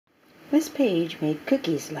Miss Page made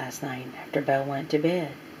cookies last night after Belle went to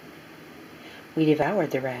bed. We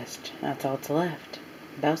devoured the rest. That's all that's left.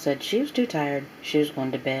 Belle said she was too tired. She was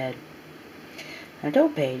going to bed. I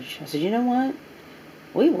told Paige, I said, you know what?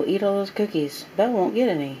 We will eat all those cookies. Belle won't get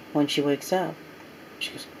any when she wakes up.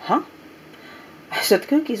 She goes, huh? I said, the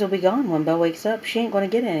cookies will be gone when Belle wakes up. She ain't going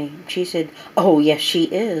to get any. She said, oh, yes, she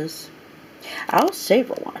is. I'll save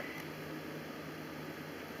her one.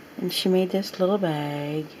 And she made this little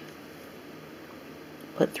bag.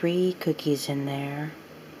 Put 3 cookies in there.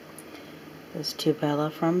 This to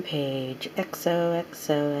Bella from Paige. XOXOXO.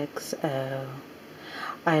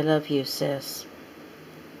 I love you, sis.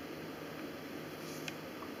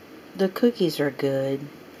 The cookies are good.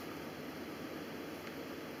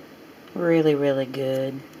 Really, really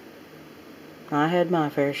good. I had my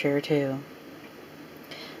fair share too.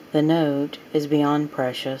 The note is beyond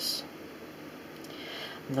precious.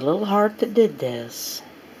 The little heart that did this.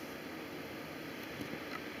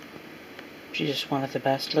 She's just one of the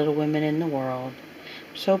best little women in the world.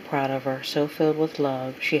 So proud of her, so filled with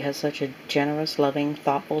love. She has such a generous, loving,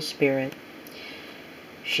 thoughtful spirit.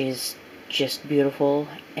 She's just beautiful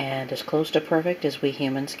and as close to perfect as we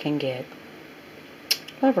humans can get.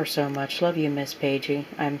 Love her so much. Love you, Miss Pagey.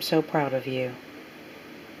 I'm so proud of you.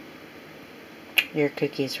 Your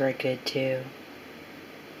cookies were good too.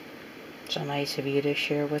 So nice of you to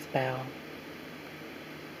share with Belle.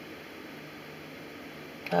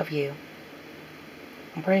 Love you.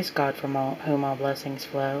 And praise God from whom all blessings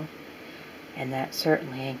flow. And that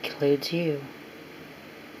certainly includes you,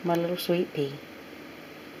 my little sweet pea.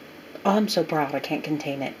 Oh, I'm so proud I can't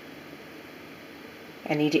contain it.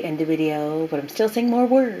 I need to end the video, but I'm still saying more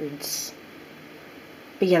words.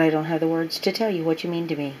 But yet I don't have the words to tell you what you mean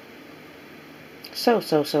to me. So,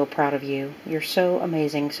 so, so proud of you. You're so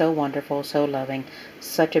amazing, so wonderful, so loving.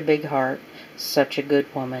 Such a big heart. Such a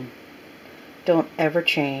good woman. Don't ever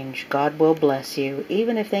change. God will bless you.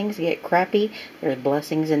 Even if things get crappy, there's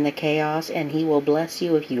blessings in the chaos, and He will bless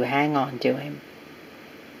you if you hang on to Him.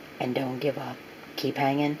 And don't give up. Keep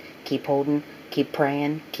hanging, keep holding, keep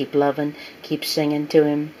praying, keep loving, keep singing to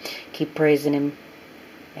Him, keep praising Him,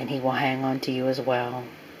 and He will hang on to you as well.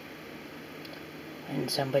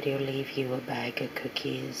 And somebody will leave you a bag of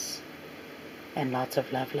cookies, and lots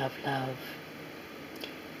of love, love, love,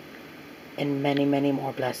 and many, many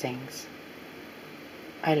more blessings.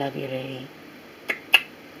 I love you, lady.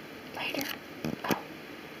 Later.